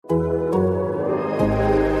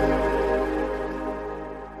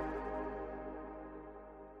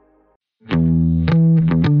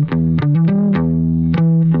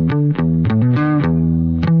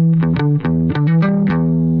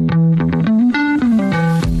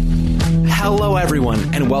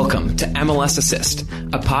everyone, and welcome to MLS Assist,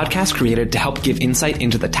 a podcast created to help give insight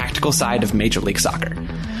into the tactical side of Major League Soccer.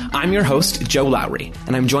 I'm your host, Joe Lowry,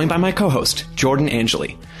 and I'm joined by my co-host, Jordan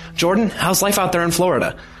Angeli. Jordan, how's life out there in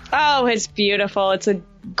Florida? Oh, it's beautiful. It's a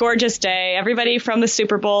gorgeous day. Everybody from the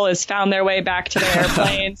Super Bowl has found their way back to their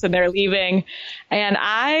airplanes and they're leaving. And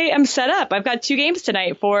I am set up. I've got 2 games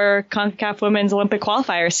tonight for CONCACAF Women's Olympic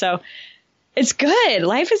qualifiers. So it's good.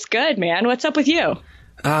 Life is good, man. What's up with you?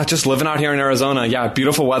 Just living out here in Arizona. Yeah,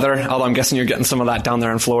 beautiful weather. Although I'm guessing you're getting some of that down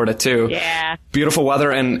there in Florida too. Yeah. Beautiful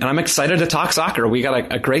weather. And I'm excited to talk soccer. We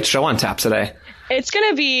got a great show on tap today. It's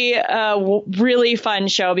going to be a really fun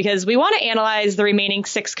show because we want to analyze the remaining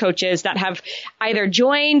 6 coaches that have either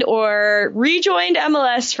joined or rejoined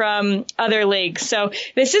MLS from other leagues. So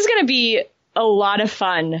this is going to be a lot of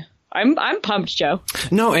fun. I'm pumped, Joe.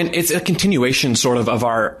 No, and it's a continuation sort of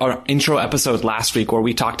our intro episode last week where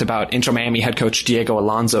we talked about Inter Miami head coach Diego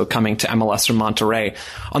Alonso coming to MLS from Monterrey.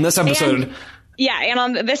 On this episode... And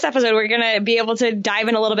on this episode, we're going to be able to dive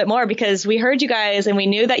in a little bit more because we heard you guys and we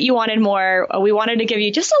knew that you wanted more. We wanted to give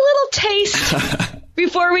you just a little taste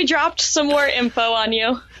before we dropped some more info on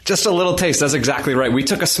you. Just a little taste. That's exactly right. We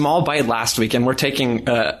took a small bite last week and we're taking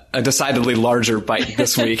a decidedly larger bite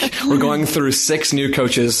this week. We're going through 6 new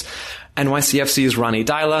coaches. NYCFC's Ronny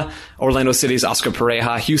Deila, Orlando City's Oscar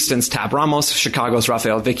Pareja, Houston's Tab Ramos, Chicago's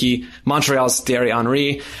Rafael Vicky, Montreal's Thierry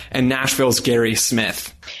Henry, and Nashville's Gary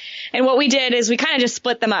Smith. And what we did is we kind of just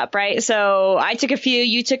split them up, right? So I took a few,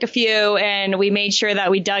 you took a few, and we made sure that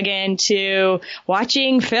we dug into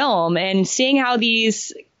watching film and seeing how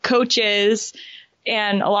these coaches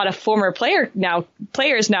and a lot of former players now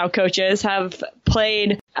coaches have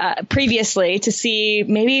played previously to see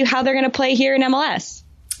maybe how they're going to play here in MLS.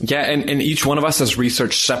 Yeah, and each one of us has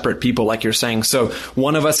researched separate people, like you're saying. So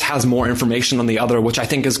one of us has more information than the other, which I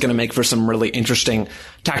think is going to make for some really interesting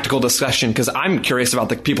tactical discussion, because I'm curious about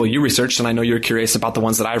the people you researched, and I know you're curious about the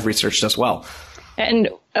ones that I've researched as well. And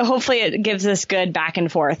hopefully it gives us good back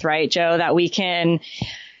and forth, right, Joe, that we can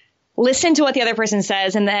listen to what the other person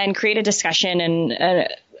says and then create a discussion and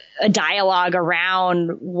a dialogue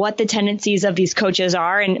around what the tendencies of these coaches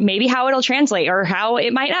are and maybe how it'll translate or how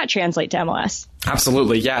it might not translate to MLS.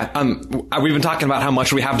 Absolutely. Yeah. We've been talking about how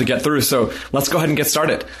much we have to get through. So let's go ahead and get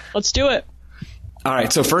started. Let's do it. All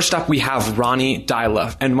right. So first up, we have Ronny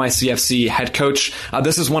Deila, NYCFC head coach.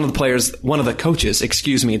 This is one of the coaches,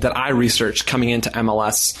 that I researched coming into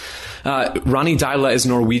MLS. Ronny Deila is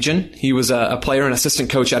Norwegian. He was a player and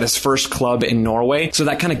assistant coach at his first club in Norway. So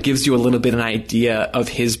that kind of gives you a little bit of an idea of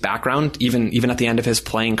his background. Even at the end of his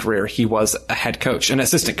playing career, he was a head coach, an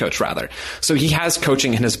assistant coach rather. So he has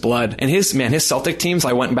coaching in his blood. And his Celtic teams,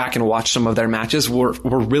 I went back and watched some of their matches, were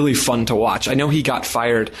really fun to watch. I know he got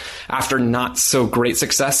fired after not so great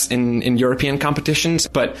success in European competitions,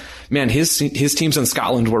 but man, his teams in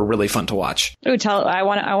Scotland were really fun to watch. Ooh, I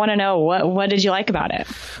want to know what did you like about it?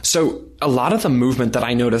 So a lot of the movement that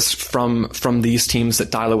I noticed from these teams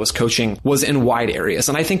that Deila was coaching was in wide areas,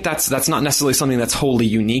 and I think that's not necessarily something that's wholly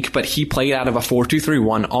unique, but he played out of a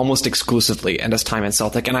 4-2-3-1 almost exclusively in his time in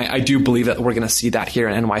Celtic, and I do believe that we're going to see that here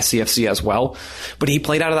in NYCFC as well. But he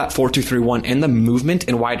played out of that 4-2-3-1, and the movement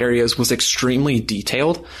in wide areas was extremely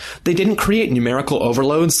detailed. They didn't create numerical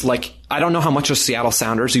overloads. Like, I don't know how much of Seattle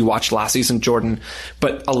Sounders you watched last season, Jordan,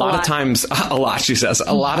 but a lot of times Brian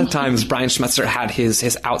Schmetzer had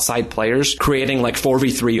his outside players creating like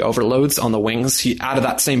 4v3 overloads on the wings. Out of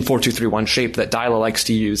that same 4-2-3-1 shape that Deila likes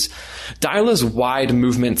to use. Deila's wide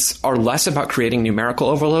movements are less about creating numerical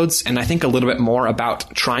overloads, and I think a little bit more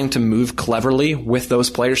about trying to move cleverly with those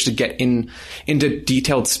players to get into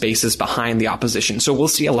detailed spaces behind the opposition. So we'll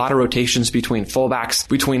see a lot of rotations between fullbacks,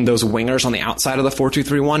 between those wingers on the outside of the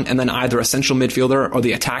 4-2-3-1, and then either a central midfielder or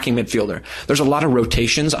the attacking midfielder. There's a lot of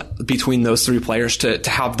rotations between those 3 players to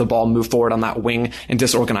have the ball move forward on that wing and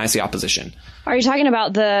disorganize the opposition. Are you talking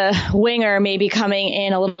about the winger maybe coming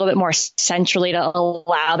in a little bit more centrally to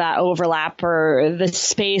allow that overlap or the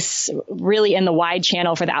space really in the wide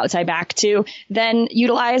channel for the outside back to then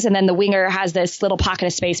utilize? And then the winger has this little pocket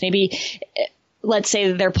of space, maybe let's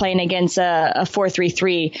say they're playing against a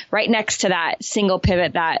 4-3-3 right next to that single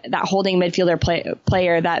pivot, that holding midfielder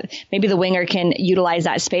player, that maybe the winger can utilize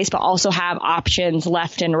that space, but also have options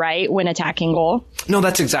left and right when attacking goal. No,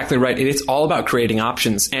 that's exactly right. It's all about creating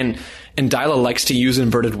options. And And Dyla likes to use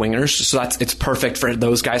inverted wingers, so it's perfect for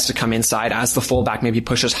those guys to come inside as the fullback maybe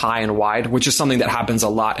pushes high and wide, which is something that happens a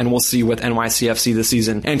lot. And we'll see with NYCFC this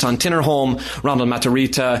season. Anton Tinnerholm, Ronald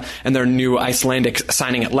Matarrita, and their new Icelandic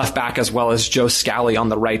signing at left back, as well as Joe Scally on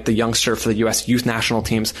the right, the youngster for the U.S. youth national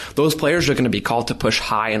teams. Those players are going to be called to push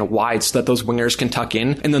high and wide so that those wingers can tuck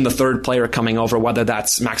in. And then the third player coming over, whether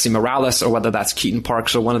that's Maxi Morales or whether that's Keaton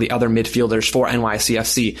Parks or one of the other midfielders for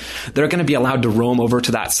NYCFC, they're going to be allowed to roam over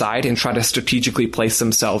to that side and try to strategically place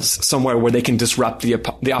themselves somewhere where they can disrupt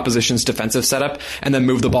the opposition's defensive setup and then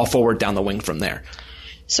move the ball forward down the wing from there.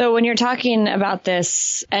 So when you're talking about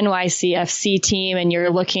this NYCFC team and you're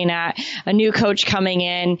looking at a new coach coming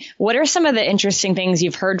in, what are some of the interesting things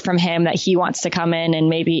you've heard from him that he wants to come in and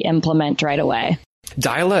maybe implement right away?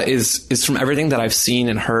 Dyla is from everything that I've seen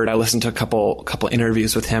and heard. I listened to a couple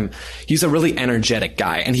interviews with him. He's a really energetic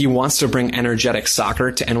guy, and he wants to bring energetic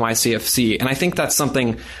soccer to NYCFC. And I think that's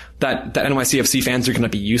something that NYCFC fans are going to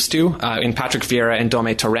be used to. In Patrick Vieira and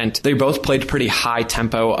Dome Torrent, they both played pretty high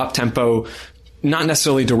tempo, up tempo, not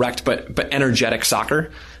necessarily direct, but energetic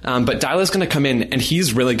soccer. But Dyla's going to come in and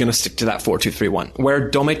he's really going to stick to that 4-2-3-1, where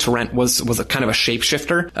Dome Torrent was a kind of a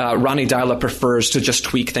shapeshifter. Ronnie Dyla prefers to just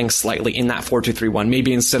tweak things slightly in that 4-2-3-1.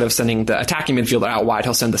 Maybe instead of sending the attacking midfielder out wide,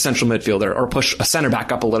 he'll send the central midfielder or push a center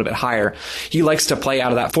back up a little bit higher. He likes to play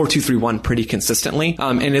out of that 4-2-3-1 pretty consistently.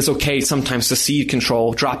 And it's okay sometimes to cede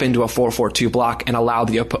control, drop into a 4-4-2 block and allow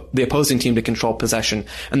the opposing team to control possession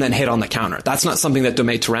and then hit on the counter. That's not something that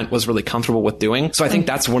Dome Torrent was really comfortable with doing. So I think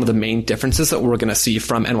that's one of the main differences that we're going to see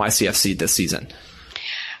from NYCFC this season.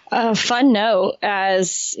 A fun note,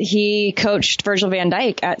 as he coached Virgil van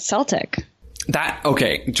Dijk at Celtic.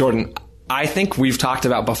 Okay, Jordan, I think we've talked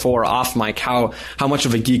about before off mic how much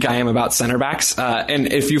of a geek I am about center backs.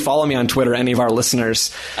 And if you follow me on Twitter, any of our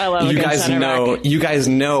listeners, you guys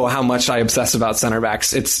know how much I obsess about center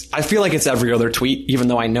backs. I feel like it's every other tweet, even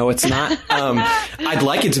though I know it's not. I'd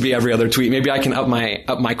like it to be every other tweet. Maybe I can up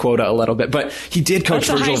my quota a little bit, but he did coach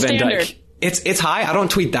Virgil van Dijk. It's high. I don't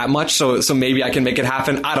tweet that much, so maybe I can make it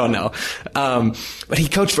happen. I don't know. But he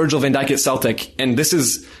coached Virgil van Dijk at Celtic, and this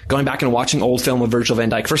is going back and watching old film of Virgil van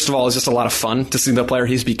Dijk. First of all, it's just a lot of fun to see the player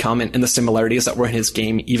he's become and the similarities that were in his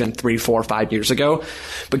game even 3, 4, 5 years ago.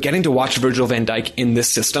 But getting to watch Virgil van Dijk in this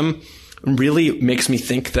system really makes me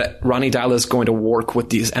think that Ronnie Dyla is going to work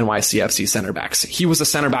with these NYCFC center backs. He was a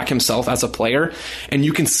center back himself as a player, and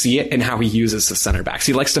you can see it in how he uses his center backs.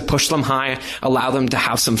 He likes to push them high, allow them to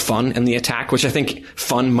have some fun in the attack, which I think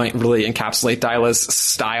fun might really encapsulate Dyla's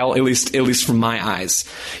style, at least from my eyes.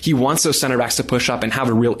 He wants those center backs to push up and have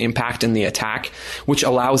a real impact in the attack, which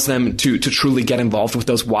allows them to truly get involved with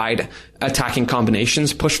those wide attacking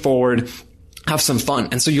combinations, push forward, have some fun.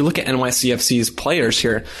 And so you look at NYCFC's players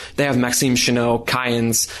here. They have Maxime Chenot,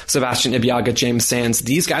 Kyans, Sebastian Ibiaga, James Sands.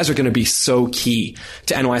 These guys are going to be so key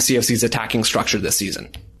to NYCFC's attacking structure this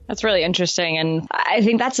season. That's really interesting. And I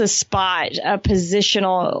think that's a position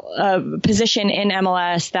in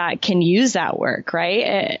MLS that can use that work,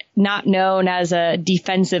 right? Not known as a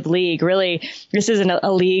defensive league. Really, this isn't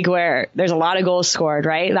a league where there's a lot of goals scored,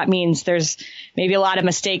 right? That means there's maybe a lot of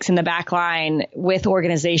mistakes in the back line with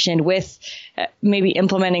organization, with maybe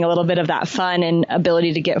implementing a little bit of that fun and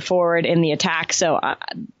ability to get forward in the attack. So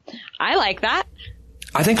I like that.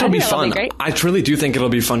 I think it'll be fun. I truly do think it'll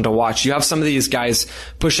be fun to watch. You have some of these guys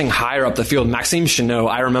pushing higher up the field. Maxime Chenot,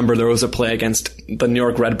 I remember there was a play against the New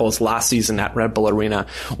York Red Bulls last season at Red Bull Arena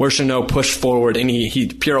where Chenot pushed forward and he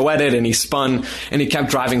pirouetted and he spun and he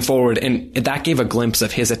kept driving forward, and that gave a glimpse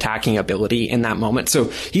of his attacking ability in that moment. So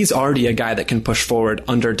he's already a guy that can push forward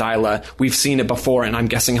under Dyla. We've seen it before, and I'm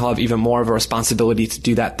guessing he'll have even more of a responsibility to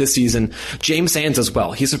do that this season. James Sands as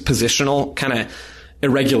well. He's a positional kind of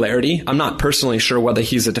irregularity. I'm not personally sure whether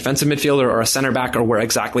he's a defensive midfielder or a center back or where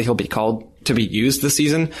exactly he'll be called to be used this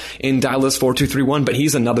season in Dyla's 4-2-3-1, but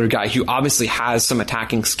he's another guy who obviously has some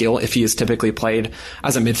attacking skill if he is typically played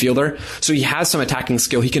as a midfielder. So he has some attacking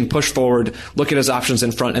skill. He can push forward, look at his options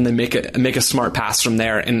in front, and then make a smart pass from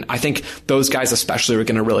there. And I think those guys especially are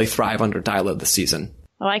going to really thrive under Dyla this season.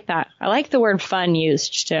 I like that. I like the word fun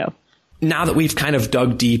used too. Now that we've kind of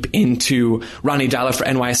dug deep into Ronnie Dyla for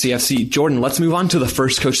NYCFC, Jordan, let's move on to the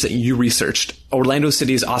first coach that you researched, Orlando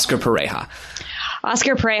City's Oscar Pareja.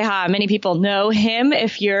 Oscar Pareja, many people know him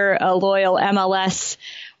if you're a loyal MLS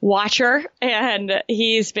watcher, and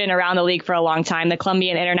he's been around the league for a long time. The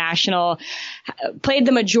Colombian international played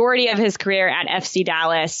the majority of his career at FC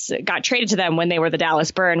Dallas, got traded to them when they were the Dallas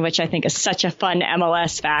Burn, which I think is such a fun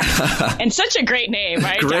MLS fact and such a great name,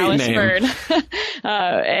 right? Great Dallas name. Burn.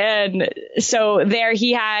 And so there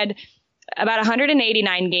he had about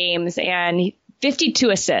 189 games, and 52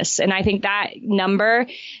 assists. And I think that number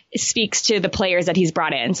speaks to the players that he's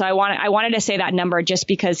brought in. So I wanted to say that number just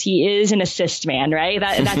because he is an assist man, right?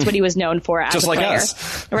 That's what he was known for as just a like player,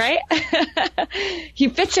 us. right? He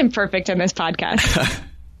fits in perfect in this podcast.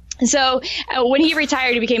 So when he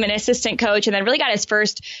retired, he became an assistant coach and then really got his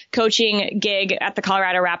first coaching gig at the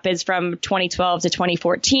Colorado Rapids from 2012 to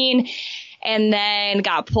 2014. And then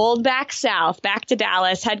got pulled back south, back to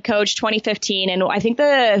Dallas, head coach 2015. And I think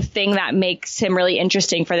the thing that makes him really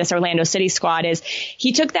interesting for this Orlando City squad is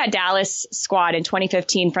he took that Dallas squad in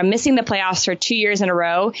 2015 from missing the playoffs for 2 years in a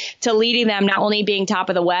row to leading them not only being top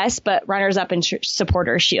of the West, but runners up in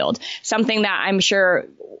Supporters Shield. Something that I'm sure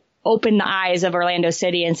opened the eyes of Orlando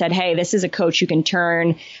City and said, hey, this is a coach who can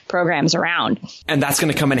turn programs around. And that's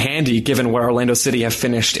going to come in handy given where Orlando City have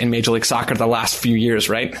finished in Major League Soccer the last few years,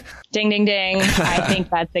 right? Ding, ding, ding. I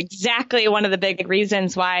think that's exactly one of the big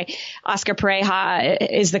reasons why Oscar Pareja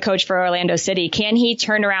is the coach for Orlando City. Can he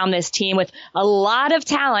turn around this team with a lot of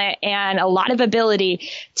talent and a lot of ability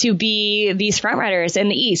to be these front runners in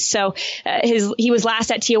the East? So he was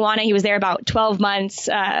last at Tijuana. He was there about 12 months,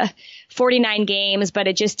 49 games, but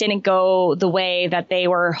it just didn't go the way that they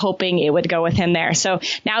were hoping it would go with him there. So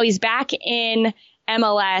now he's back in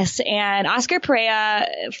MLS, and Oscar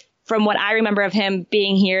Pareja, from what I remember of him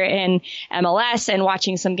being here in MLS and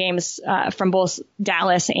watching some games from both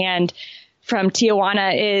Dallas and from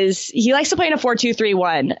Tijuana, is he likes to play in a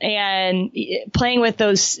 4-2-3-1 and playing with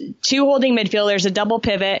those two holding midfielders, a double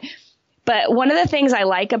pivot. But one of the things I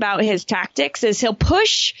like about his tactics is he'll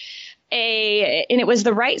push and it was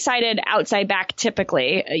the right-sided outside back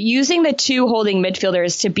typically, using the two holding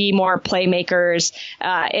midfielders to be more playmakers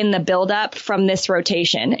in the build-up from this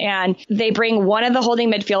rotation. And they bring one of the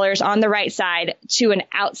holding midfielders on the right side to an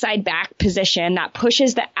outside back position that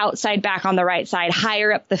pushes the outside back on the right side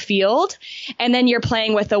higher up the field. And then you're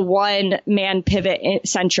playing with a one-man pivot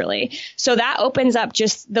centrally. So that opens up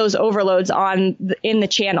just those overloads in the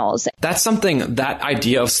channels. That's something, that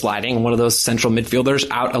idea of sliding one of those central midfielders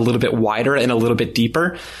out a little bit wider and a little bit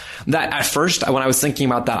deeper, that at first, when I was thinking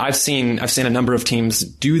about that, I've seen a number of teams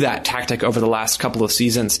do that tactic over the last couple of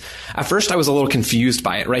seasons. At first, I was a little confused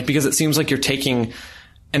by it, right? Because it seems like you're taking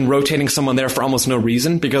and rotating someone there for almost no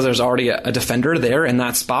reason because there's already a defender there in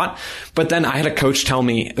that spot. But then I had a coach tell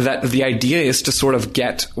me that the idea is to sort of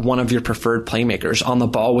get one of your preferred playmakers on the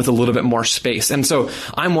ball with a little bit more space. And so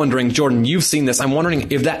I'm wondering, Jordan, you've seen this. I'm wondering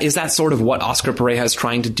if that is sort of what Oscar Pareja is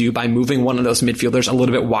trying to do by moving one of those midfielders a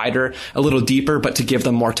little bit wider, a little deeper, but to give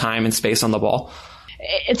them more time and space on the ball.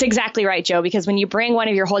 It's exactly right, Joe, because when you bring one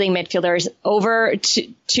of your holding midfielders over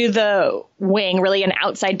to the wing, really an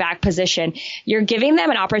outside back position, you're giving them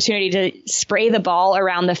an opportunity to spray the ball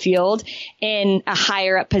around the field in a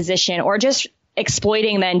higher up position, or just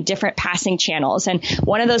exploiting then different passing channels. And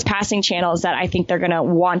one of those passing channels that I think they're going to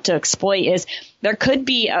want to exploit is there could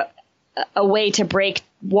be a way to break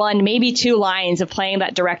one, maybe two lines of playing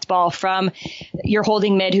that direct ball from your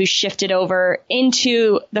holding mid who's shifted over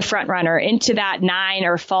into the front runner, into that 9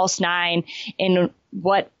 or false 9 in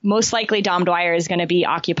what most likely Dom Dwyer is going to be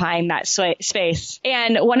occupying that space.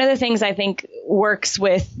 And one of the things I think works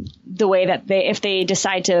with the way that if they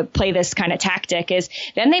decide to play this kind of tactic, is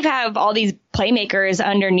then they have all these playmakers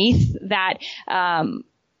underneath that,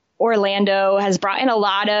 Orlando has brought in a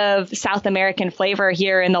lot of South American flavor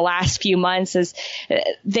here in the last few months, as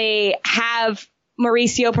they have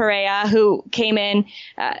Mauricio Perea, who came in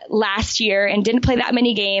last year and didn't play that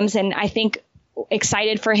many games. And I think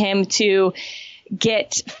excited for him to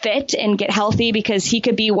get fit and get healthy, because he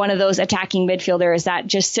could be one of those attacking midfielders that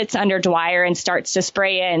just sits under Dwyer and starts to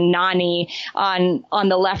spray in Nani on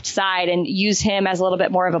the left side and use him as a little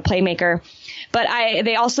bit more of a playmaker. But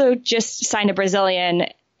they also just signed a Brazilian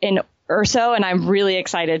in Urso, and I'm really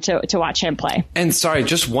excited to watch him play. And sorry,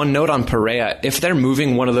 just one note on Perea. If they're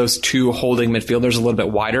moving one of those two holding midfielders a little bit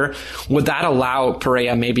wider, would that allow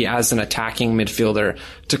Perea, maybe as an attacking midfielder,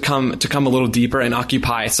 to come a little deeper and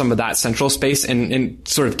occupy some of that central space and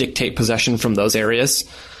sort of dictate possession from those areas?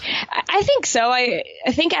 I think so. I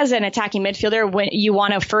think as an attacking midfielder, when you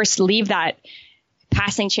want to first leave that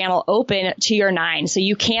passing channel open to your 9, so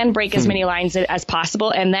you can break as many lines as possible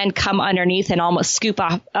and then come underneath and almost scoop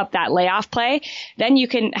up that layoff play. Then you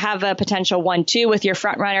can have a potential 1-2 with your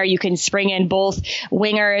front runner. You can spring in both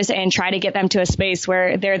wingers and try to get them to a space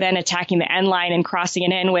where they're then attacking the end line and crossing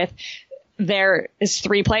it in with there is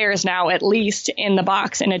 3 players now at least in the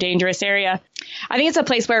box in a dangerous area. I think it's a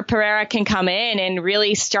place where Pereira can come in and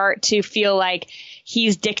really start to feel like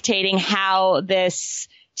he's dictating how this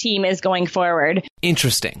team is going forward.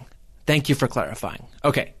 Interesting. Thank you for clarifying.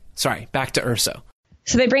 Okay, sorry, back to Urso.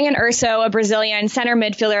 So they bring in Urso, a Brazilian center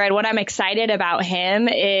midfielder, and what I'm excited about him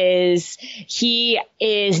is he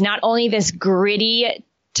is not only this gritty,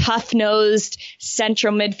 tough-nosed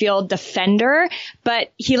central midfield defender,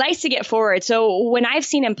 but he likes to get forward. So when I've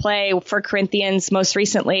seen him play for Corinthians most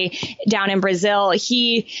recently down in Brazil,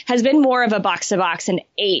 he has been more of a box-to-box, an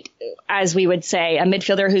 8, as we would say, a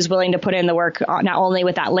midfielder who's willing to put in the work, not only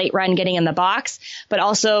with that late run getting in the box, but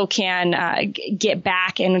also can get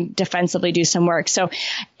back and defensively do some work. So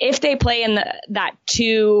if they play in that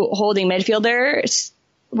 2 holding midfielders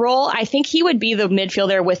role, I think he would be the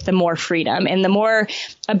midfielder with the more freedom and the more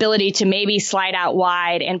ability to maybe slide out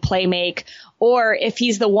wide and play make. Or if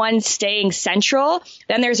he's the one staying central,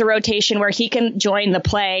 then there's a rotation where he can join the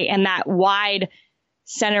play, and that wide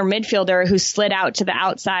center midfielder who slid out to the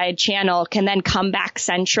outside channel can then come back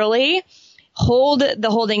centrally, hold the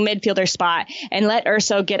holding midfielder spot, and let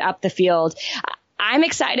Urso get up the field. I'm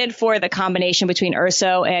excited for the combination between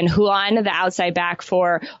Urso and Juan, the outside back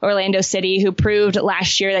for Orlando City, who proved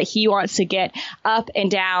last year that he wants to get up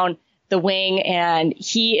and down the wing, and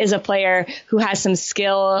he is a player who has some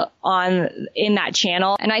skill in that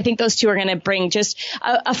channel. And I think those two are going to bring just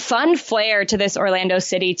a fun flair to this Orlando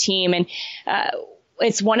City team. And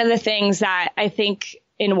it's one of the things that I think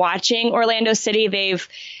in watching Orlando City,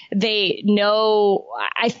 they know,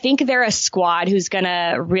 I think they're a squad who's going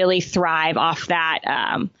to really thrive off that,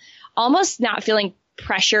 almost not feeling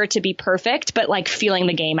pressure to be perfect, but like feeling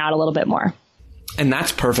the game out a little bit more. And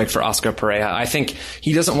that's perfect for Oscar Pareja. I think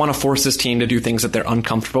he doesn't want to force his team to do things that they're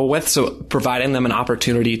uncomfortable with. So providing them an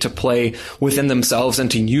opportunity to play within themselves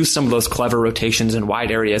and to use some of those clever rotations in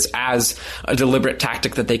wide areas as a deliberate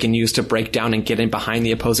tactic that they can use to break down and get in behind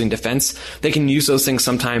the opposing defense. They can use those things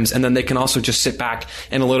sometimes, and then they can also just sit back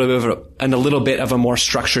in a little bit of a more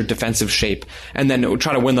structured defensive shape, and then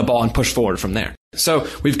try to win the ball and push forward from there. So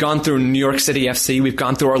we've gone through New York City FC. We've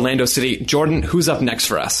gone through Orlando City. Jordan, who's up next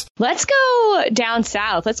for us? Let's go down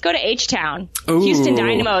south. Let's go to H-Town. Houston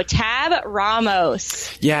Dynamo, Tab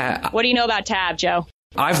Ramos. Yeah. What do you know about Tab, Joe?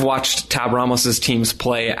 I've watched Tab Ramos's teams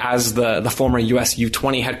play as the former US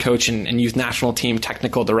U20 head coach and youth national team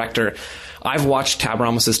technical director. I've watched Tab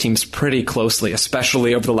Ramos's teams pretty closely,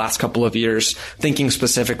 especially over the last couple of years, thinking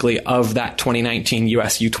specifically of that 2019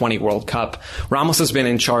 US U20 World Cup. Ramos has been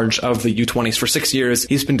in charge of the U20s for 6 years.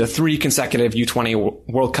 He's been to 3 consecutive U20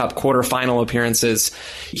 World Cup quarterfinal appearances.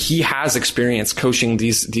 He has experience coaching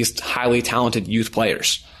these highly talented youth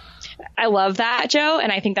players. I love that, Joe.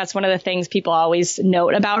 And I think that's one of the things people always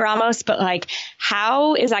note about Ramos. But like,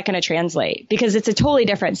 how is that going to translate? Because it's a totally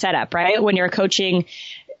different setup, right? When you're coaching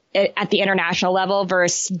at the international level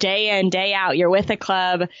versus day in, day out, you're with a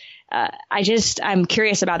club. I'm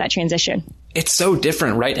curious about that transition. It's so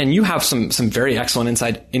different, right? And you have some very excellent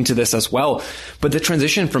insight into this as well. But the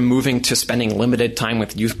transition from moving to spending limited time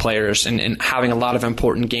with youth players and having a lot of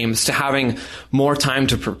important games to having more time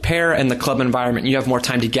to prepare in the club environment, you have more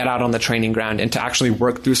time to get out on the training ground and to actually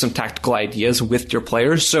work through some tactical ideas with your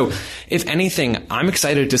players. So if anything, I'm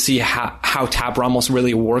excited to see how Tab Ramos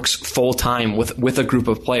really works full time with a group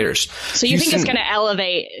of players. So you think it's going to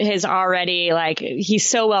elevate his already, like, he's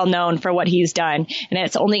so well known for what he's done, and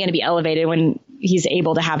it's only going to be elevated when he's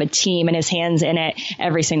able to have a team and his hands in it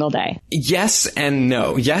every single day? Yes and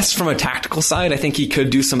no. Yes, from a tactical side, I think he could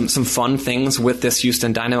do some fun things with this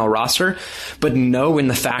Houston Dynamo roster, but no in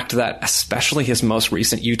the fact that especially his most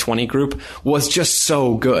recent U20 group was just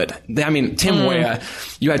so good. I mean, Tim Weah,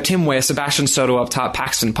 you had Tim Weah, Sebastian Soto up top,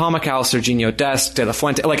 Paxton Pamacao, Serginho Dest, De La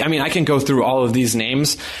Fuente. Like, I mean, I can go through all of these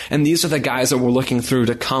names, and these are the guys that we're looking through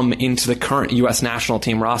to come into the current U.S. national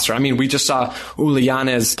team roster. I mean, we just saw Uli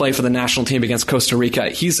Yanez play for the national team against Costa Rica.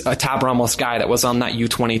 He's a Tab Ramos guy that was on that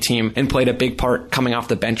U20 team and played a big part coming off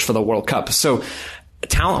the bench for the World Cup. So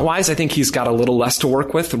talent-wise, I think he's got a little less to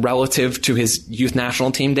work with relative to his youth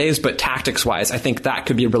national team days, but tactics-wise, I think that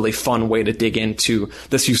could be a really fun way to dig into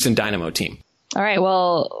this Houston Dynamo team. All right.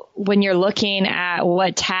 Well, when you're looking at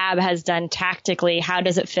what Tab has done tactically, how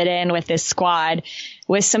does it fit in with this squad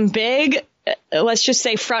with some big, let's just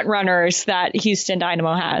say, front runners that Houston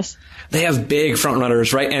Dynamo has? They have big front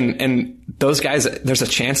runners, right? And those guys, there's a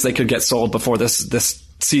chance they could get sold before this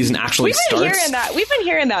season actually starts. We've been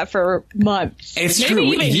hearing that for months. It's true.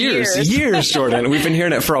 Years, Jordan. We've been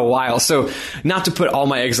hearing it for a while. So not to put all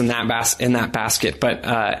my eggs in that basket,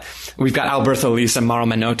 but we've got Alberto Lis and Mauro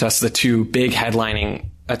Manotas, the two big headlining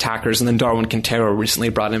attackers, and then Darwin Quintero recently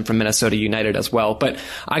brought in from Minnesota United as well. But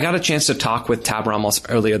I got a chance to talk with Tab Ramos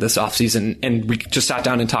earlier this offseason, and we just sat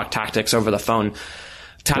down and talked tactics over the phone.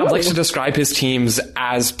 Tab likes to describe his teams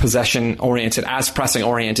as possession-oriented, as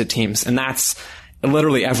pressing-oriented teams, and that's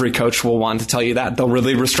literally every coach will want to tell you that. They'll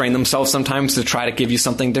really restrain themselves sometimes to try to give you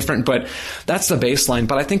something different, but that's the baseline.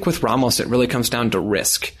 But I think with Ramos, it really comes down to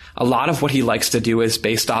risk. A lot of what he likes to do is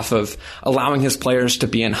based off of allowing his players to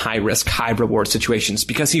be in high risk, high reward situations,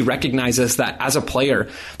 because he recognizes that as a player,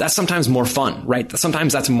 that's sometimes more fun, right?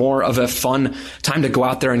 Sometimes that's more of a fun time to go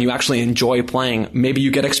out there and you actually enjoy playing. Maybe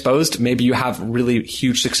you get exposed. Maybe you have really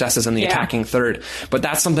huge successes in the attacking third, but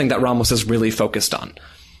that's something that Ramos is really focused on.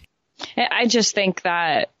 I just think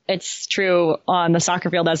that it's true on the soccer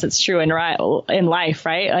field as it's true in life,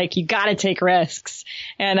 right? Like, you got to take risks.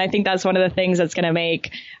 And I think that's one of the things that's going to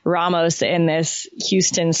make Ramos in this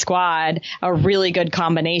Houston squad a really good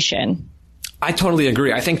combination. I totally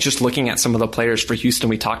agree. I think just looking at some of the players for Houston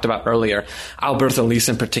we talked about earlier, Alberth Elis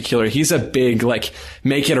in particular, he's a big, like,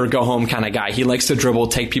 make it or go home kind of guy. He likes to dribble,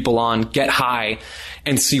 take people on, get high,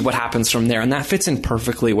 and see what happens from there. And that fits in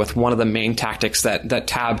perfectly with one of the main tactics that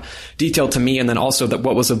Tab detailed to me, and then also that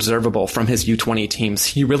what was observable from his U20 teams.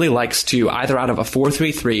 He really likes to, either out of a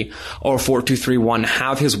 4-3-3 or 4-2-3-1,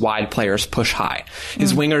 have his wide players push high.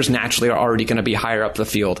 His wingers naturally are already going to be higher up the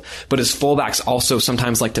field, but his fullbacks also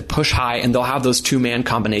sometimes like to push high, and they'll have those 2-man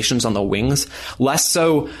combinations on the wings. Less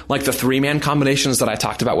so like the 3-man combinations that I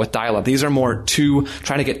talked about with Dyla. These are more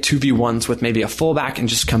trying to get 2v1s with maybe a fullback and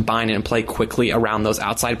just combine and play quickly around those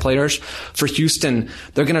outside players. For Houston,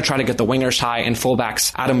 they're going to try to get the wingers high and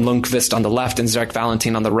fullbacks Adam Lundqvist on the left and Zarek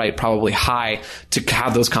Valentin on the right, probably high, to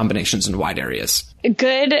have those combinations in wide areas.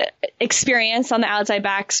 Good experience on the outside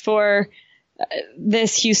backs for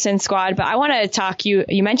this Houston squad, but I want to talk, you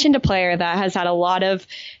mentioned a player that has had a lot of,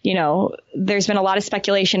 there's been a lot of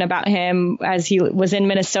speculation about him as he was in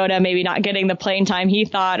Minnesota, maybe not getting the playing time he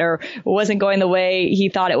thought, or wasn't going the way he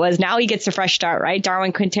thought it was. Now he gets a fresh start, right?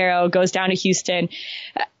 Darwin Quintero goes down to Houston.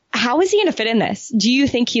 How is he going to fit in this? Do you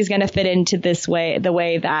think he's going to fit into the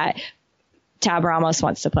way that Tab Ramos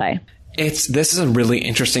wants to play? This is a really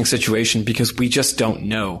interesting situation because we just don't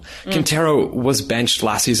know. Quintero was benched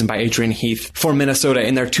last season by Adrian Heath for Minnesota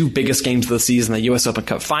in their 2 biggest games of the season, the US Open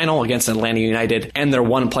Cup final against Atlanta United and their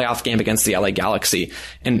 1 playoff game against the LA Galaxy.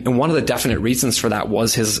 And one of the definite reasons for that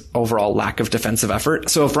was his overall lack of defensive effort.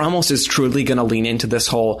 So if Ramos is truly going to lean into this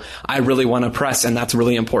whole, I really want to press and that's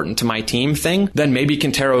really important to my team thing, then maybe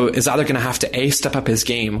Quintero is either going to have to A, step up his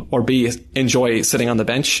game, or B, enjoy sitting on the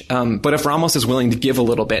bench. But if Ramos is willing to give a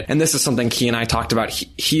little bit, and this is something he and I talked about,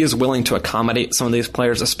 he is willing to accommodate some of these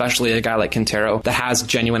players, especially a guy like Quintero that has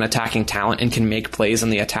genuine attacking talent and can make plays in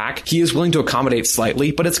the attack. He is willing to accommodate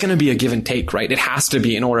slightly, but it's going to be a give and take, right? It has to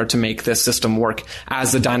be in order to make this system work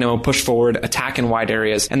as the Dynamo push forward, attack in wide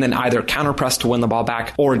areas, and then either counter press to win the ball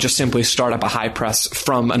back or just simply start up a high press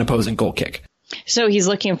from an opposing goal kick. So he's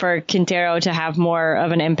looking for Quintero to have more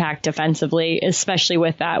of an impact defensively, especially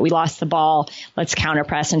with that. We lost the ball. Let's counter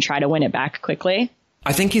press and try to win it back quickly.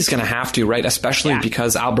 I think he's going to have to, right? Especially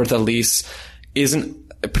because Alberth Elis isn't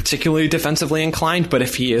particularly defensively inclined, but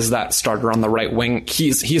if he is that starter on the right wing,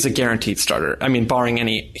 he's a guaranteed starter. I mean, barring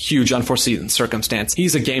any huge unforeseen circumstance,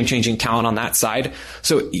 he's a game-changing talent on that side.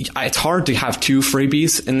 So it's hard to have 2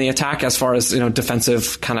 freebies in the attack as far as,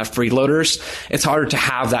 defensive kind of freeloaders. It's harder to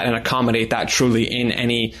have that and accommodate that truly in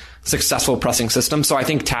any successful pressing system. So I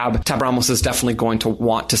think Tab Ramos is definitely going to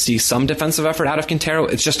want to see some defensive effort out of Quintero.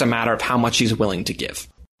 It's just a matter of how much he's willing to give.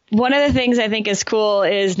 One of the things I think is cool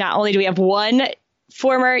is not only do we have 1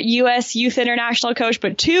 former U.S. youth international coach,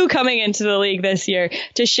 but 2 coming into the league this year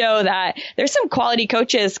to show that there's some quality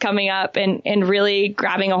coaches coming up and really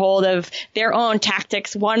grabbing a hold of their own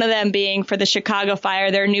tactics. One of them being for the Chicago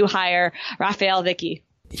Fire, their new hire, Rafael Vicky.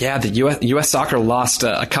 Yeah, the U.S. Soccer lost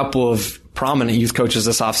a couple of prominent youth coaches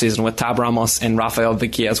this offseason with Tab Ramos and Rafael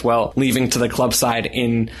Vicky as well, leaving to the club side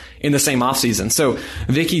in the same offseason. So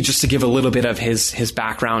Vicky, just to give a little bit of his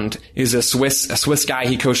background, is a Swiss guy.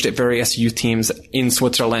 He coached at various youth teams in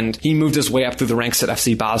Switzerland. He moved his way up through the ranks at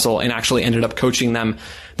FC Basel and actually ended up coaching them,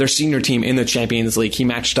 their senior team, in the Champions League. He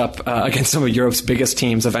matched up against some of Europe's biggest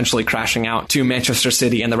teams, eventually crashing out to Manchester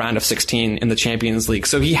City in the round of 16 in the Champions League.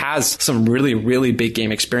 So he has some really, really big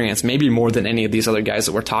game experience, maybe more than any of these other guys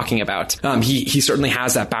that we're talking about. He certainly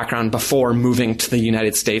has that background before moving to the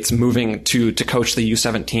United States, moving to coach the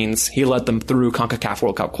U17s. He led them through CONCACAF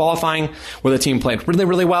World Cup qualifying, where the team played really,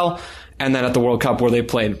 really well, and then at the World Cup where they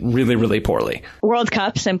played really, really poorly. World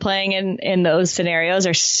Cups and playing in those scenarios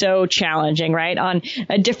are so challenging, right? On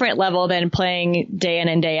a different level than playing day in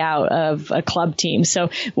and day out of a club team.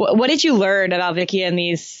 So what did you learn about Vicky in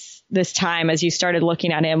this time as you started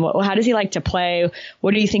looking at him? How does he like to play?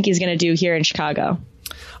 What do you think he's going to do here in Chicago?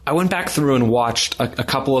 I went back through and watched a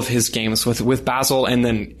couple of his games with Basel and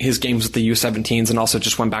then his games with the U17s, and also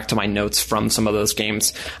just went back to my notes from some of those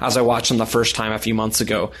games as I watched them the first time a few months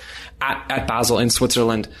ago at Basel in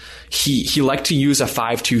Switzerland. He liked to use a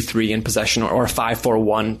 5-2-3 in possession or a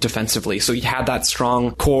 5-4-1 defensively. So he had that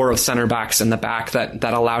strong core of center backs in the back that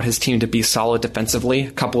allowed his team to be solid defensively.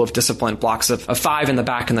 A couple of disciplined blocks of 5 in the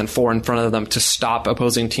back and then 4 in front of them to stop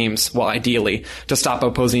opposing teams, well, ideally, to stop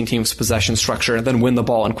opposing teams' possession structure and then win the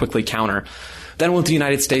ball and quickly counter. Then with the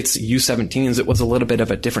United States U17s, it was a little bit of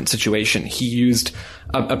a different situation. He used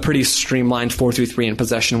a pretty streamlined 4-3-3 in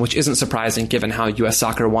possession, which isn't surprising given how U.S.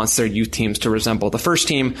 Soccer wants their youth teams to resemble the first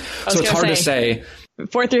team. So it's hard to say.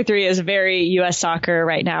 4-3-3 is very U.S. Soccer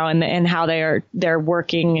right now, and how they're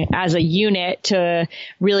working as a unit to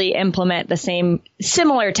really implement the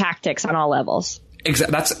similar tactics on all levels.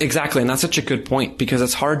 That's exactly, and that's such a good point, because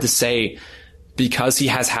it's hard to say. Because he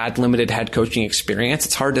has had limited head coaching experience,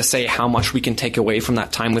 it's hard to say how much we can take away from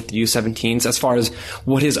that time with the U17s as far as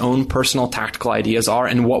what his own personal tactical ideas are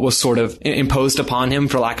and what was sort of imposed upon him,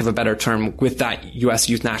 for lack of a better term, with that U.S.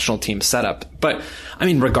 youth national team setup. But, I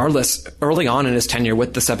mean, regardless, early on in his tenure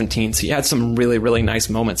with the 17s, he had some really, really nice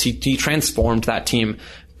moments. He transformed that team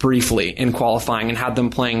briefly in qualifying and had them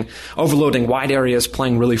playing, overloading wide areas,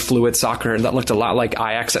 playing really fluid soccer that looked a lot like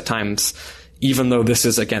Ajax at times, even though this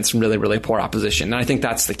is against really, really poor opposition. And I think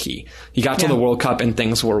that's the key. He got to the World Cup and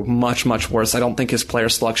things were much, much worse. I don't think his player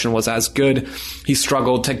selection was as good. He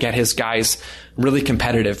struggled to get his guys really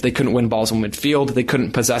competitive. They couldn't win balls in midfield. They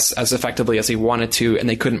couldn't possess as effectively as he wanted to, and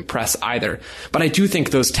they couldn't press either. But I do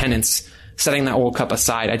think those tenets, setting that World Cup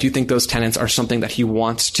aside, I do think those tenets are something that he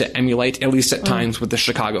wants to emulate, at least at times, with the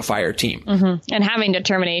Chicago Fire team. Mm-hmm. And having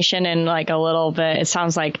determination and like a little bit, it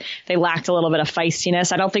sounds like they lacked a little bit of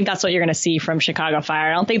feistiness. I don't think that's what you're going to see from Chicago Fire.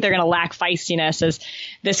 I don't think they're going to lack feistiness, as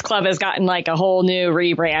this club has gotten like a whole new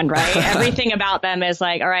rebrand, right? Everything about them is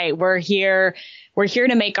like, all right, we're here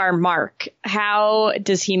to make our mark. How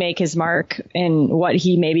does he make his mark, and what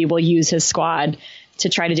he maybe will use his squad to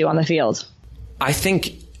try to do on the field? I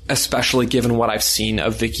think, especially given what I've seen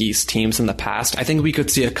of Vicky's teams in the past, I think we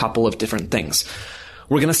could see a couple of different things.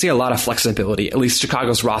 We're going to see a lot of flexibility. At least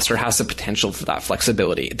Chicago's roster has the potential for that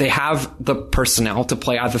flexibility. They have the personnel to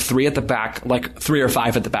play either 3 at the back, like 3 or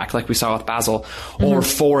 5 at the back, like we saw with Basel, or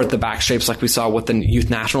 4 at the back shapes, like we saw with the youth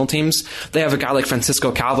national teams. They have a guy like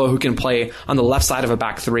Francisco Calvo who can play on the left side of a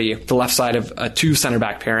back 3, the left side of a 2 center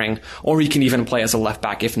back pairing, or he can even play as a left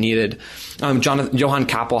back if needed. Johann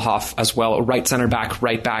Kappelhoff as well, right center back,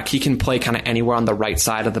 right back. He can play kind of anywhere on the right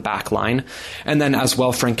side of the back line. And then as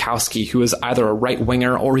well, Frankowski, who is either a right winger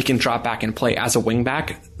or he can drop back and play as a wing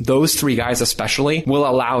back. Those 3 guys especially will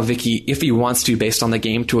allow Vicky, if he wants to, based on the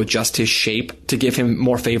game, to adjust his shape to give him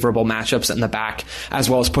more favorable matchups in the back, as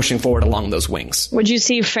well as pushing forward along those wings. Would you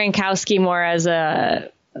see Frankowski more as a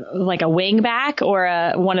wing back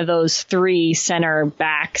or one of those 3 center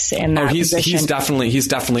backs in that position? He's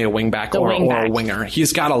definitely a wing back or a winger.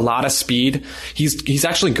 He's got a lot of speed. He's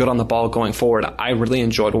actually good on the ball going forward. I really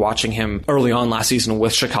enjoyed watching him early on last season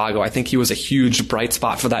with Chicago. I think he was a huge bright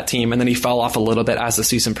spot for that team, and then he fell off a little bit as the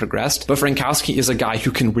season progressed. But Frankowski is a guy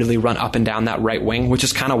who can really run up and down that right wing, which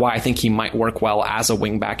is kind of why I think he might work well as a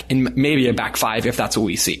wing back and maybe a back 5 if that's what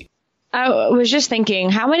we see. I was just thinking,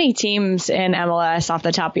 how many teams in MLS off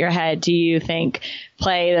the top of your head do you think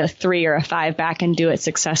play the 3 or a 5 back and do it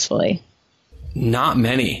successfully? Not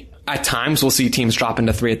many. At times, we'll see teams drop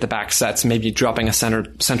into 3 at the back sets, maybe dropping a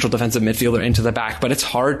central defensive midfielder into the back, but it's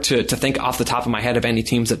hard to think off the top of my head of any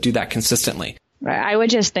teams that do that consistently. Right. I would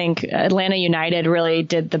just think Atlanta United really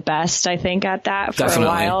did the best, I think, at that for a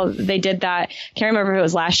while. They did that. Can't remember if it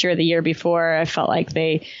was last year or the year before. I felt like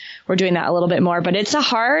they were doing that a little bit more, but it's a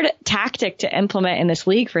hard tactic to implement in this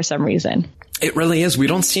league for some reason. It really is. We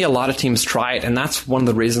don't see a lot of teams try it, and that's one of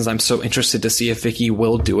the reasons I'm so interested to see if Vicky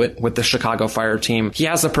will do it with the Chicago Fire team. He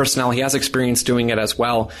has the personnel, he has experience doing it as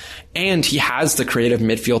well, and he has the creative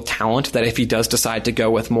midfield talent that if he does decide to go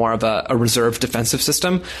with more of a reserve defensive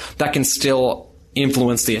system, that can still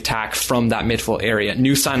influence the attack from that midfield area.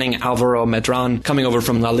 New signing Alvaro Medran coming over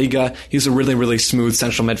from La Liga. He's a really, really smooth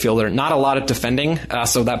central midfielder. Not a lot of defending,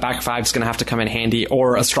 so that back 5 is going to have to come in handy,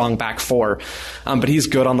 or a strong back 4. But he's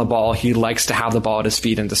good on the ball. He likes to have the ball at his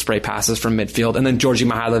feet and to spray passes from midfield. And then Georgi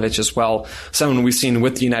Mihailovic as well, someone we've seen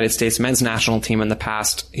with the United States men's national team in the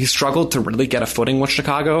past. He struggled to really get a footing with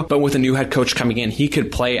Chicago, but with a new head coach coming in, he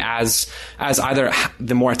could play as either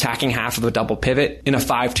the more attacking half of a double pivot in a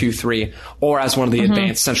 5-2-3, or as one of the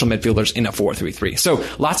advanced central midfielders in a 4-3-3. So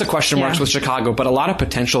lots of question marks with Chicago, but a lot of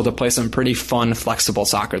potential to play some pretty fun, flexible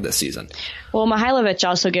soccer this season. Well, Mihailovic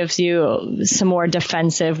also gives you some more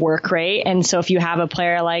defensive work rate. And so if you have a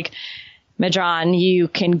player like Medran, you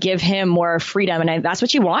can give him more freedom. And that's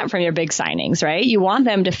what you want from your big signings, right? You want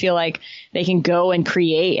them to feel like they can go and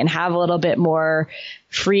create and have a little bit more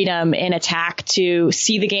freedom in attack to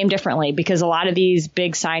see the game differently, because a lot of these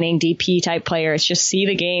big signing DP type players just see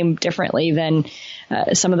the game differently than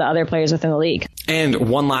some of the other players within the league. And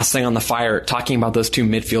one last thing on the Fire, talking about those two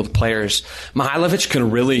midfield players, Mihailovic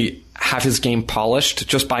can really have his game polished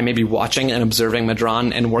just by maybe watching and observing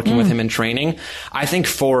Medran and working with him in training. I think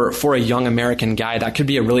for a young American guy, that could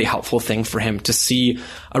be a really helpful thing for him to see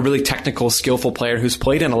a really technical, skillful player who's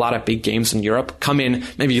played in a lot of big games in Europe come in,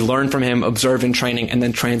 maybe learn from him, observe in training, and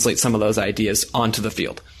then translate some of those ideas onto the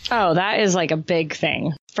field. Oh, that is like a big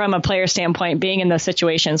thing from a player standpoint, being in those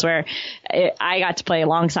situations where I got to play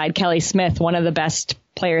alongside Kelly Smith, one of the best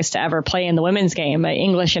players to ever play in the women's game, an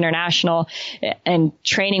English international, and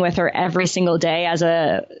training with her every single day as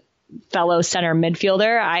a fellow center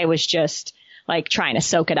midfielder. I was just like trying to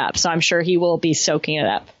soak it up. So I'm sure he will be soaking it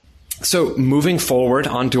up. So moving forward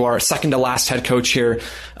onto our second to last head coach here,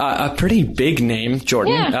 a pretty big name,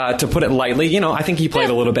 Jordan, to put it lightly. I think he played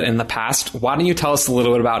a little bit in the past. Why don't you tell us a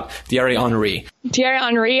little bit about Thierry Henry? Thierry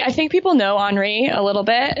Henry, I think people know Henry a little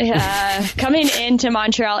bit. Coming into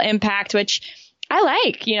Montreal Impact, which I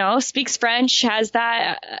like, speaks French, has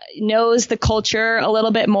that, knows the culture a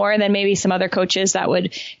little bit more than maybe some other coaches that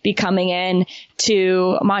would be coming in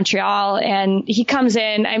to Montreal. And he comes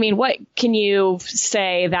in, I mean, what can you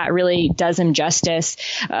say that really does him justice?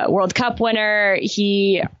 World Cup winner.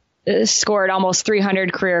 He scored almost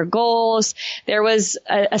 300 career goals. There was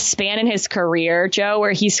a span in his career, Joe,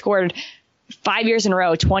 where he scored 5 years in a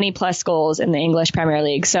row, 20 plus goals in the English Premier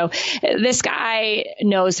League. So this guy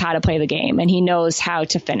knows how to play the game and he knows how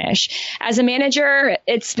to finish. As a manager,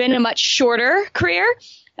 it's been a much shorter career.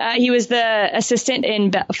 He was the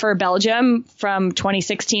assistant for Belgium from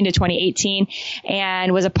 2016 to 2018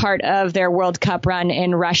 and was a part of their World Cup run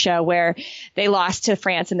in Russia where they lost to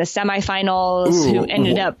France in the semifinals, who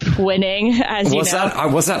ended up winning, as you know.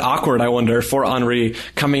 Was that awkward, I wonder, for Henry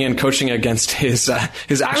coming in coaching against his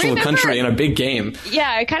actual country in a big game? Yeah,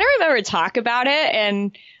 I kind of remember talk about it,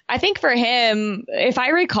 and I think for him, if I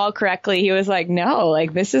recall correctly, he was like, no,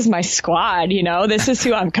 like, this is my squad, this is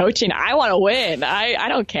who I'm coaching. I want to win. I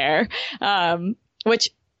don't care. Which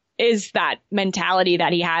is that mentality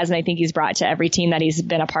that he has. And I think he's brought to every team that he's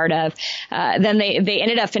been a part of. Then they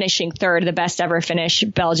ended up finishing third, the best ever finish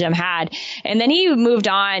Belgium had. And then he moved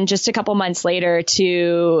on just a couple months later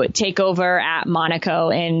to take over at Monaco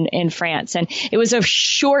in France. And it was a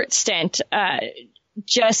short stint,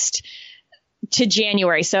 just to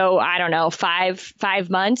January. So I don't know, five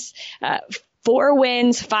months, 4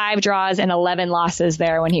 wins, 5 draws, and 11 losses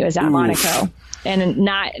there when he was at Monaco. And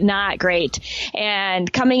not great.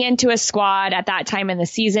 And coming into a squad at that time in the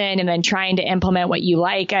season and then trying to implement what you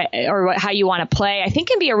like or how you want to play, I think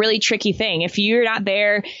can be a really tricky thing. If you're not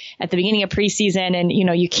there at the beginning of preseason and,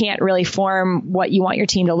 you can't really form what you want your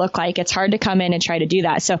team to look like, it's hard to come in and try to do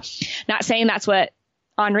that. So not saying that's what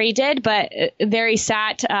Henry did, but there he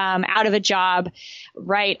sat out of a job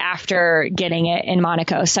right after getting it in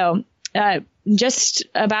Monaco. So just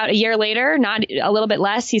about a year later, not a little bit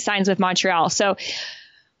less, he signs with Montreal. So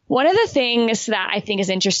one of the things that I think is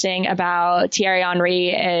interesting about Thierry Henry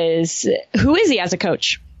is, who is he as a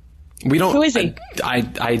coach? Who is he?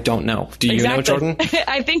 I don't know. Do you know, Jordan?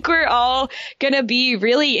 I think we're all going to be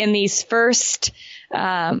really in these first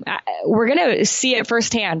we're going to see it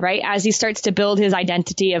firsthand, right? As he starts to build his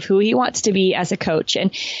identity of who he wants to be as a coach.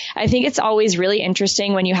 And I think it's always really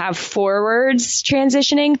interesting when you have forwards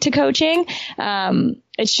transitioning to coaching.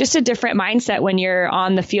 It's just a different mindset when you're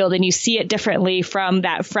on the field and you see it differently from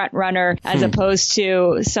that front runner as opposed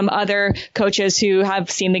to some other coaches who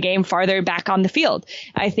have seen the game farther back on the field.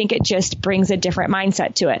 I think it just brings a different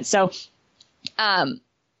mindset to it. So,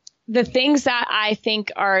 the things that I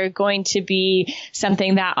think are going to be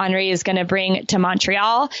something that Henry is going to bring to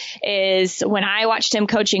Montreal is when I watched him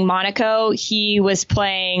coaching Monaco, he was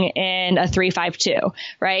playing in a 3-5-2,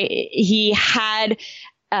 right? He had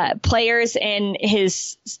players in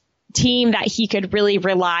his team that he could really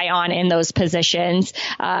rely on in those positions.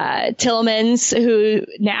 Tielemans, who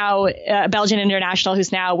now, Belgian international,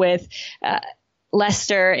 who's now with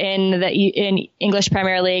Leicester in English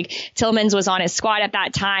Premier League. Tillmans was on his squad at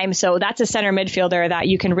that time. So that's a center midfielder that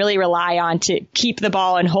you can really rely on to keep the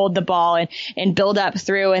ball and hold the ball and build up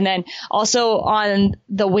through. And then also on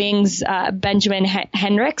the wings, Benjamin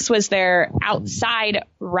Henriks was their outside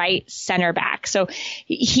right center back. So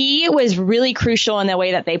he was really crucial in the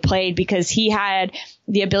way that they played because he had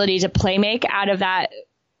the ability to play make out of that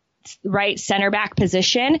right center back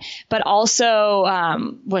position, but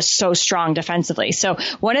also was so strong defensively. So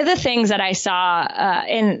one of the things that I saw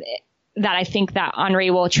that I think that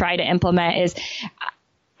Henry will try to implement is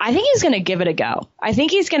I think he's going to give it a go. I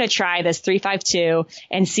think he's going to try this 3-5-2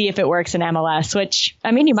 and see if it works in MLS, which,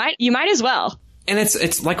 I mean, you might as well. And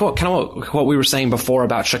it's like what we were saying before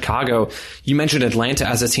about Chicago. You mentioned Atlanta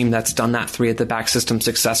as a team that's done that 3 at the back system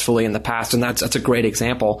successfully in the past, and that's a great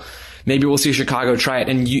example. Maybe we'll see Chicago try it,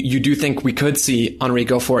 and you do think we could see Henry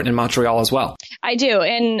go for it in Montreal as well? I do,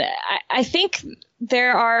 and I think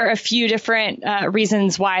there are a few different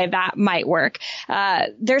reasons why that might work.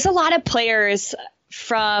 There's a lot of players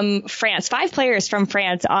from France, 5 players from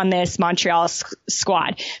France on this Montreal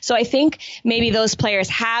squad. So I think maybe those players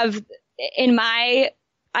have, in my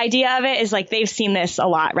idea of it is like they've seen this a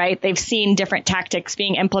lot, right? They've seen different tactics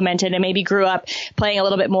being implemented and maybe grew up playing a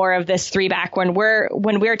little bit more of this 3-back when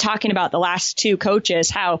we're talking about the last 2 coaches,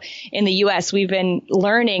 how in the US we've been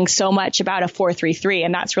learning so much about a 4-3-3,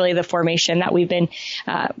 and that's really the formation that we've been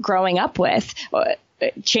growing up with.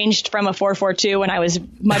 Changed from a 4-4-2 when I was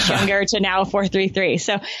much younger to now a 4-3-3.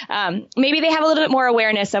 So maybe they have a little bit more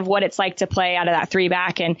awareness of what it's like to play out of that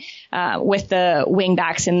 3-back and with the wing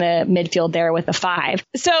backs in the midfield there with the 5.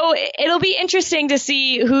 So it'll be interesting to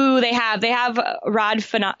see who they have. They have Rod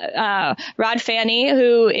Fanny,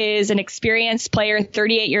 who is an experienced player,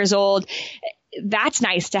 38 years old. That's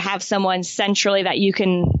nice to have someone centrally that you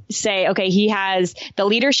can say, okay, he has the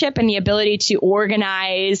leadership and the ability to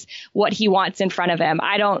organize what he wants in front of him.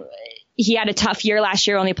 He had a tough year last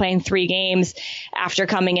year, only playing 3 games after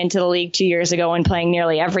coming into the league 2 years ago and playing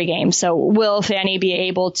nearly every game. So will Fanny be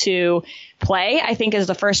able to play, I think, is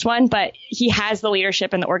the first one, but he has the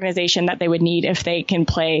leadership and the organization that they would need if they can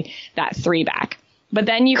play that 3-back. But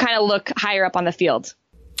then you kind of look higher up on the field.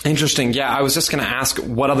 Interesting. Yeah, I was just going to ask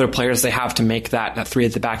what other players they have to make that 3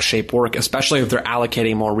 at the back shape work, especially if they're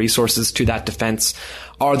allocating more resources to that defense.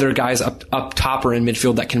 Are there guys up top or in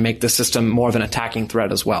midfield that can make the system more of an attacking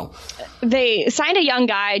threat as well? They signed a young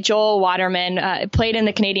guy, Joel Waterman, played in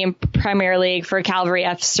the Canadian Premier League for Calgary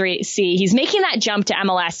FC. He's making that jump to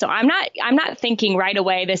MLS. So I'm not thinking right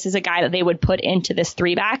away this is a guy that they would put into this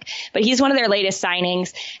 3-back, but he's one of their latest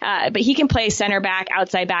signings. But he can play center back,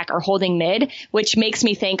 outside back, or holding mid, which makes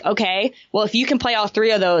me think, okay, well, if you can play all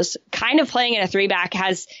 3 of those, kind of playing in a 3-back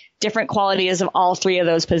has different qualities of all 3 of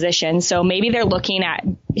those positions. So maybe they're looking at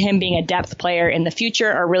him being a depth player in the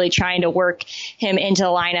future or really trying to work him into the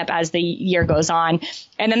lineup as the year goes on.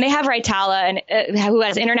 And then they have Raitala, who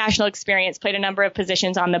has international experience, played a number of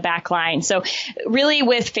positions on the back line. So really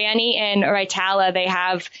with Fanny and Raitala, they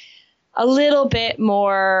have a little bit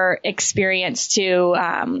more experience too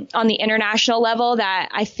on the international level that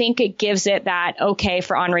I think it gives it that okay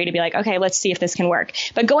for Henry to be like, okay, let's see if this can work.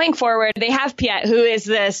 But going forward, they have Piet, who is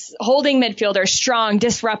this holding midfielder, strong,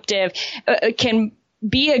 disruptive, can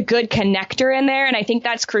be a good connector in there. And I think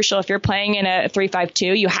that's crucial. If you're playing in a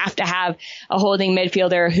 3-5-2, you have to have a holding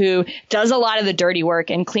midfielder who does a lot of the dirty work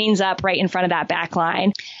and cleans up right in front of that back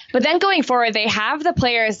line. But then going forward, they have the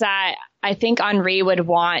players that I think Henry would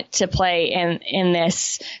want to play in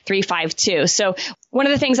this 3-5-2. So one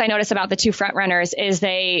of the things I notice about the 2 front runners is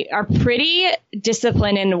they are pretty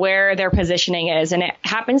disciplined in where their positioning is. And it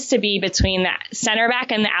happens to be between the center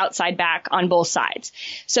back and the outside back on both sides.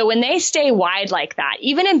 So when they stay wide like that,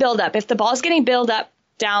 even in build up, if the ball's getting built up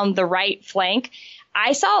down the right flank,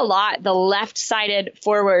 I saw a lot the left-sided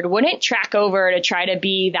forward wouldn't track over to try to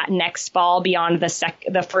be that next ball beyond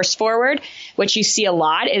the first forward, which you see a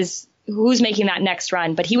lot is who's making that next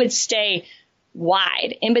run. But he would stay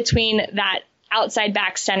wide in between that outside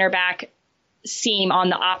back, center back seam on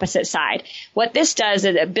the opposite side. What this does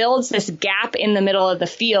is it builds this gap in the middle of the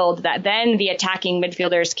field that then the attacking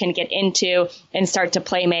midfielders can get into and start to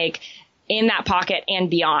play make in that pocket and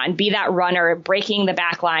beyond, be that runner breaking the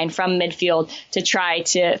back line from midfield to try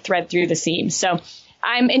to thread through the seams. So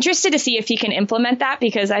I'm interested to see if he can implement that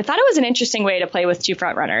because I thought it was an interesting way to play with 2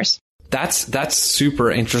 front runners. That's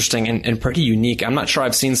super interesting and pretty unique. I'm not sure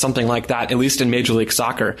I've seen something like that, at least in Major League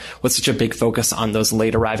Soccer, with such a big focus on those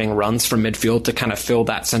late arriving runs from midfield to kind of fill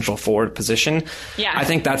that central forward position. Yeah. I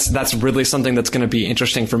think that's really something that's going to be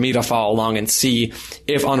interesting for me to follow along and see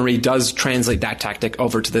if Henry does translate that tactic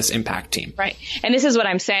over to this Impact team. Right. And this is what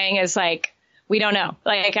I'm saying is like, We don't know.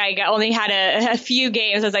 Like, I only had a few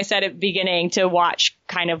games, as I said at the beginning, to watch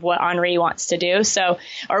kind of what Henry wants to do. So,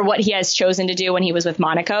 or what he has chosen to do when he was with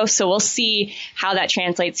Monaco. So we'll see how that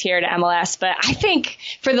translates here to MLS. But I think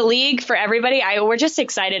for the league, for everybody, we're just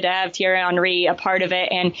excited to have Thierry Henry a part of it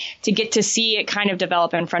and to get to see it kind of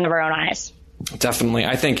develop in front of our own eyes. Definitely.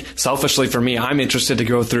 I think selfishly for me, I'm interested to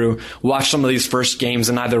go through, watch some of these first games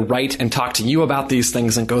and either write and talk to you about these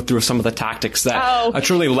things and go through some of the tactics that a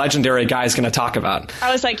truly legendary guy is going to talk about.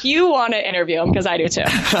 I was like, you want to interview him because I do too.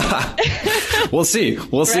 We'll see.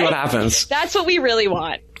 We'll see what happens. That's what we really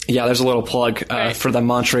want. Yeah, there's a little plug for the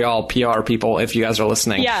Montreal PR people if you guys are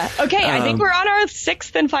listening. Yeah. Okay. I think we're on our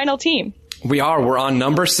 6th and final team. We are. We're on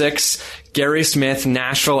number 6, Gary Smith,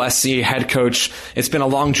 Nashville SC head coach. It's been a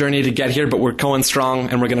long journey to get here, but we're going strong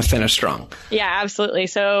and we're going to finish strong. Yeah, absolutely.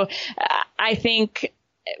 So I think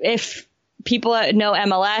if people know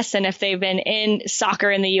MLS and if they've been in soccer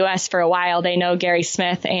in the U.S. for a while, they know Gary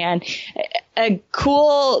Smith, and a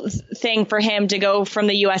cool thing for him to go from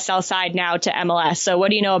the USL side now to MLS. So what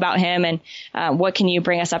do you know about him, and what can you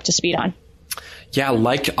bring us up to speed on? Yeah,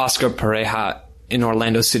 like Oscar Pareja in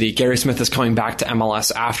Orlando City, Gary Smith is coming back to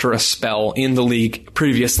MLS after a spell in the league.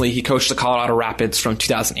 Previously, he coached the Colorado Rapids from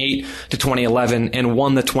 2008 to 2011 and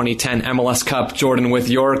won the 2010 MLS Cup, Jordan, with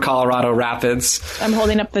your Colorado Rapids. I'm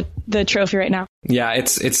holding up the trophy right now. Yeah,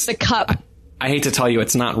 it's the cup. I hate to tell you,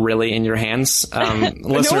 it's not really in your hands.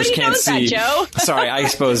 Listeners can't see. That, Joe. Sorry, I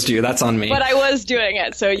exposed you. That's on me. But I was doing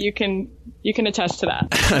it, so you can attest to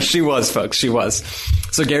that. She was, folks. She was.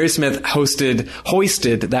 So Gary Smith hoisted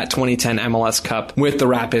that 2010 MLS Cup with the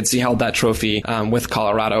Rapids. He held that trophy with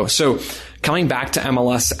Colorado. So coming back to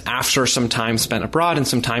MLS after some time spent abroad and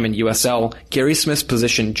some time in USL, Gary Smith's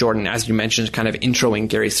position, Jordan, as you mentioned, kind of introing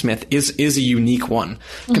Gary Smith, is a unique one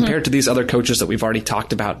compared to these other coaches that we've already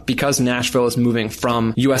talked about. Because Nashville is moving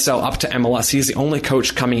from USL up to MLS, he's the only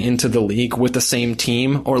coach coming into the league with the same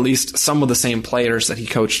team, or at least some of the same players that he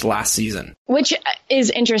coached last season. Which is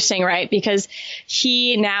interesting, right? Because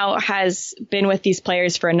he now has been with these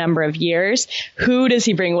players for a number of years. Who does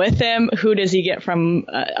he bring with him? Who does he get from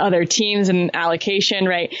other teams and allocation,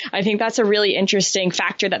 right? I think that's a really interesting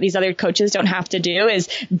factor that these other coaches don't have to do, is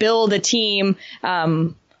build a team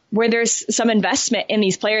where there's some investment in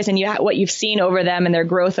these players and what you've seen over them and their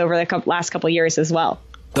growth over the last couple of years as well.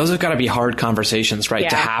 Those have got to be hard conversations, right? Yeah.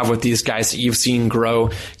 To have with these guys that you've seen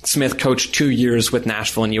grow. Smith coached 2 years with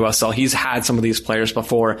Nashville and USL. He's had some of these players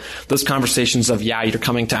before. Those conversations of, yeah, you're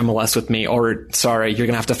coming to MLS with me, or sorry, you're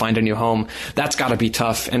going to have to find a new home. That's got to be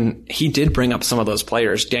tough. And he did bring up some of those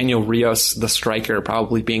players. Daniel Rios, the striker,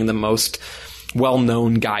 probably being the most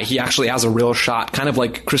well-known guy. He actually has a real shot, kind of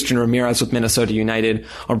like Christian Ramirez with Minnesota United,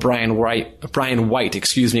 or Brian White,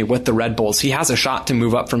 with the Red Bulls. He has a shot to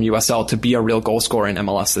move up from USL to be a real goal scorer in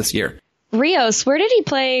MLS this year. Rios, where did he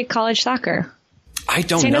play college soccer? I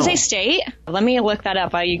don't know. San Jose State? Let me look that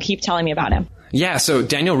up while you keep telling me about him. Yeah, so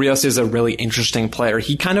Daniel Rios is a really interesting player.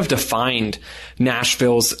 He kind of defined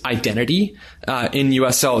Nashville's identity in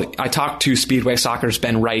USL. I talked to Speedway Soccer's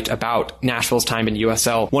Ben Wright about Nashville's time in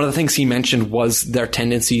USL. One of the things he mentioned was their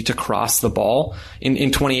tendency to cross the ball. In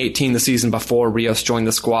 2018, the season before Rios joined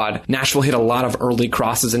the squad, Nashville hit a lot of early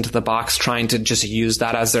crosses into the box, trying to just use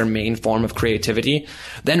that as their main form of creativity.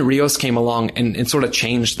 Then Rios came along and sort of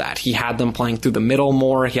changed that. He had them playing through the middle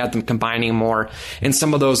more. He had them combining more. And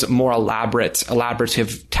some of those more elaborative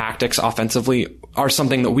tactics offensively are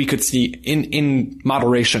something that we could see in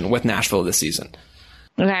moderation with Nashville this season.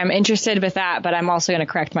 Okay, I'm interested with that, but I'm also going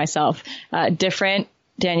to correct myself. Different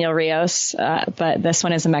Daniel Rios, but this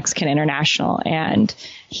one is a Mexican international, and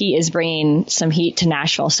he is bringing some heat to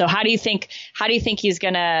Nashville. So how do you think he's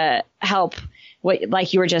going to help? What,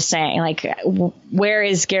 like you were just saying, like where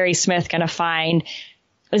is Gary Smith going to find?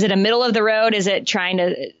 Is it a middle of the road? Is it trying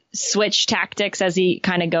to switch tactics as he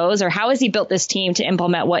kind of goes, or how has he built this team to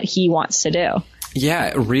implement what he wants to do?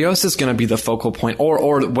 Yeah, Rios is going to be the focal point,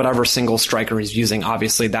 or whatever single striker he's using.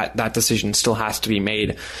 Obviously, that decision still has to be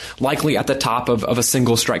made, likely at the top of a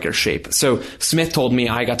single striker shape. So Smith told me,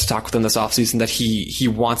 I got to talk with him this offseason, that he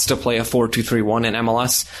wants to play a 4-2-3-1 in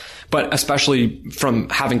MLS. But especially from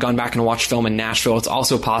having gone back and watched film in Nashville, it's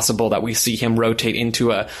also possible that we see him rotate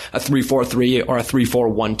into a 3-4-3 or a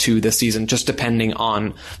 3-4-1-2 this season, just depending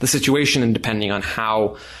on the situation and depending on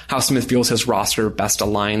how Smith feels his roster best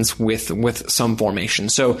aligns with some formation.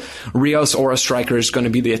 So Rios, or a striker, is going to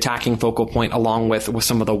be the attacking focal point, along with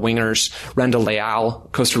some of the wingers. Rendell Leal,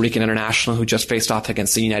 Costa Rican international, who just faced off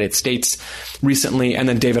against the United States recently, and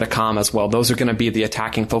then David Accam as well. Those are going to be the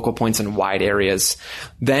attacking focal points in wide areas.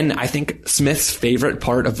 Then I think Smith's favorite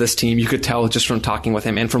part of this team, you could tell just from talking with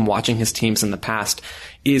him and from watching his teams in the past,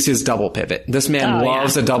 is his double pivot. This man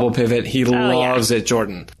loves a double pivot. He loves it,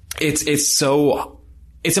 Jordan.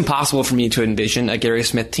 It's impossible for me to envision a Gary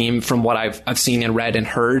Smith team from what I've seen and read and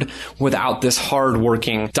heard without this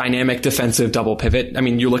hard-working, dynamic defensive double pivot. I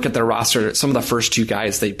mean, you look at their roster, some of the first two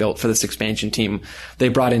guys they built for this expansion team, they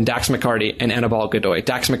brought in Dax McCarty and Anibal Godoy.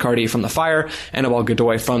 Dax McCarty from the Fire, Anibal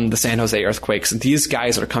Godoy from the San Jose Earthquakes. These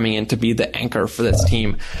guys are coming in to be the anchor for this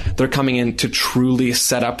team. They're coming in to truly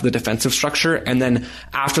set up the defensive structure, and then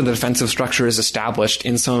after the defensive structure is established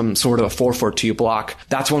in some sort of a 4-4-2 block,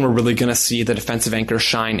 that's when we're really going to see the defensive anchor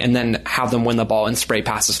shine and then have them win the ball and spray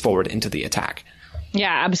passes forward into the attack.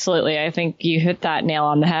 Yeah, absolutely. I think you hit that nail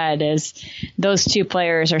on the head. Is those two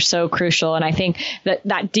players are so crucial. And I think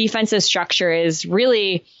that defensive structure is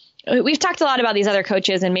really, we've talked a lot about these other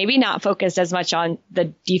coaches and maybe not focused as much on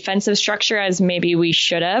the defensive structure as maybe we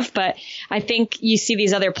should have. But I think you see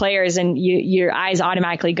these other players and your eyes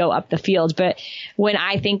automatically go up the field. But when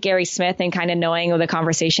I think Gary Smith and kind of knowing the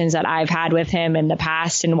conversations that I've had with him in the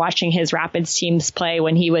past and watching his Rapids teams play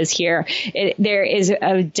when he was here, there is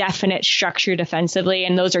a definite structure defensively.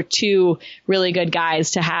 And those are two really good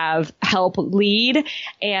guys to have help lead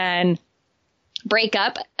and break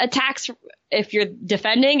up attacks if you're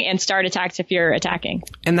defending and start attacks if you're attacking.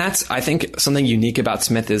 And that's, I think, something unique about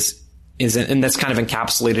Smith is, and that's kind of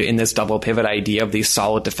encapsulated in this double pivot idea of these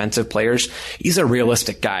solid defensive players. He's a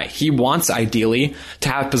realistic guy. He wants, ideally, to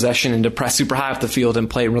have possession and to press super high up the field and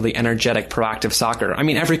play really energetic, proactive soccer. I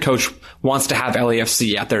mean, every coach wants to have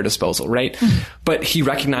LAFC at their disposal, right? But he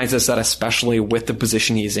recognizes that, especially with the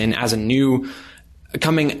position he's in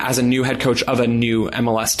coming as a new head coach of a new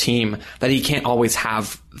MLS team, that he can't always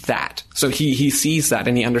have that. So he sees that,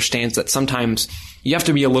 and he understands that sometimes you have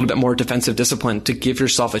to be a little bit more defensive disciplined to give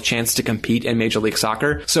yourself a chance to compete in Major League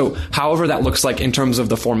Soccer. So however that looks like in terms of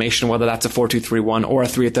the formation, whether that's a 4-2-3-1 or a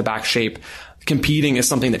 3 at the back shape, competing is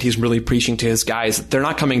something that he's really preaching to his guys. They're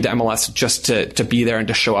not coming to MLS just to be there and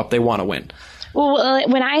to show up. They want to win. Well,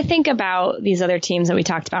 when I think about these other teams that we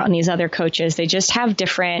talked about and these other coaches, they just have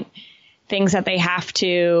different things that they have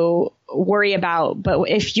to worry about. But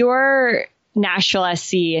if you're Nashville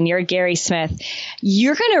SC and you're Gary Smith,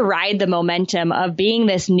 you're going to ride the momentum of being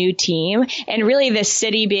this new team and really this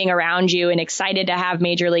city being around you and excited to have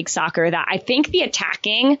Major League Soccer, that I think the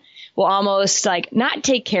attacking will almost like not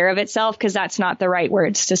take care of itself, because that's not the right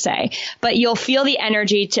words to say, but you'll feel the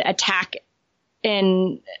energy to attack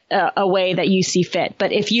in a way that you see fit.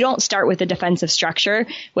 But if you don't start with the defensive structure,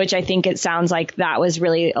 which I think it sounds like that was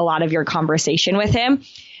really a lot of your conversation with him,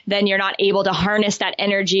 then you're not able to harness that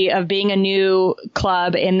energy of being a new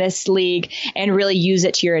club in this league and really use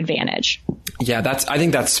it to your advantage. Yeah, I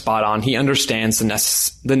think that's spot on. He understands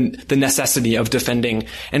the necessity of defending,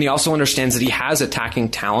 and he also understands that he has attacking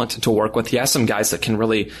talent to work with. He has some guys that can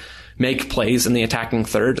really make plays in the attacking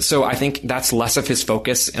third. So I think that's less of his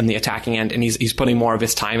focus in the attacking end, and he's putting more of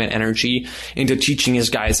his time and energy into teaching his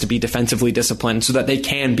guys to be defensively disciplined so that they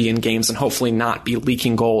can be in games and hopefully not be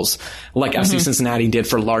leaking goals like FC Cincinnati did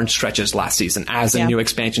for large stretches last season as a new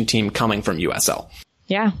expansion team coming from USL.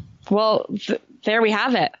 Yeah. Well, there we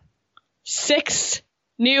have it. 6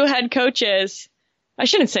 new head coaches. I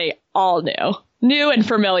shouldn't say all new and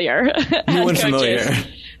familiar. New and familiar.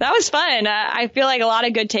 That was fun. I feel like a lot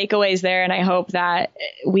of good takeaways there, and I hope that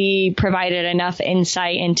we provided enough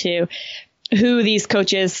insight into who these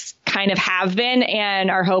coaches kind of have been and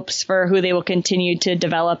our hopes for who they will continue to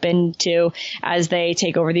develop into as they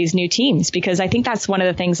take over these new teams. Because I think that's one of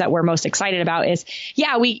the things that we're most excited about is,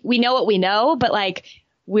 we know what we know, but like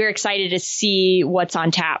we're excited to see what's on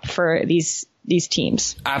tap for these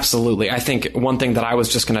teams. Absolutely. I think one thing that I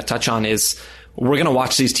was just going to touch on is we're going to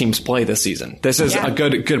watch these teams play this season. This is a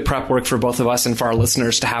good prep work for both of us and for our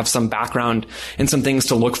listeners to have some background and some things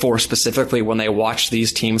to look for specifically when they watch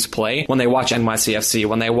these teams play, when they watch NYCFC,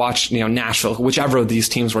 when they watch, Nashville, whichever of these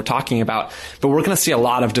teams we're talking about. But we're going to see a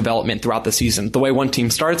lot of development throughout the season. The way one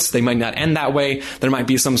team starts, they might not end that way. There might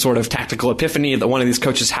be some sort of tactical epiphany that one of these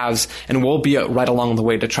coaches has, and we'll be right along the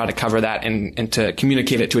way to try to cover that and to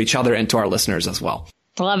communicate it to each other and to our listeners as well.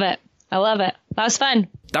 Love it. I love it. That was fun.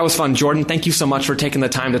 That was fun. Jordan, thank you so much for taking the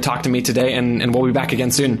time to talk to me today, and we'll be back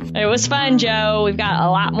again soon. It was fun, Joe. We've got a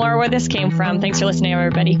lot more where this came from. Thanks for listening,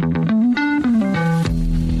 everybody.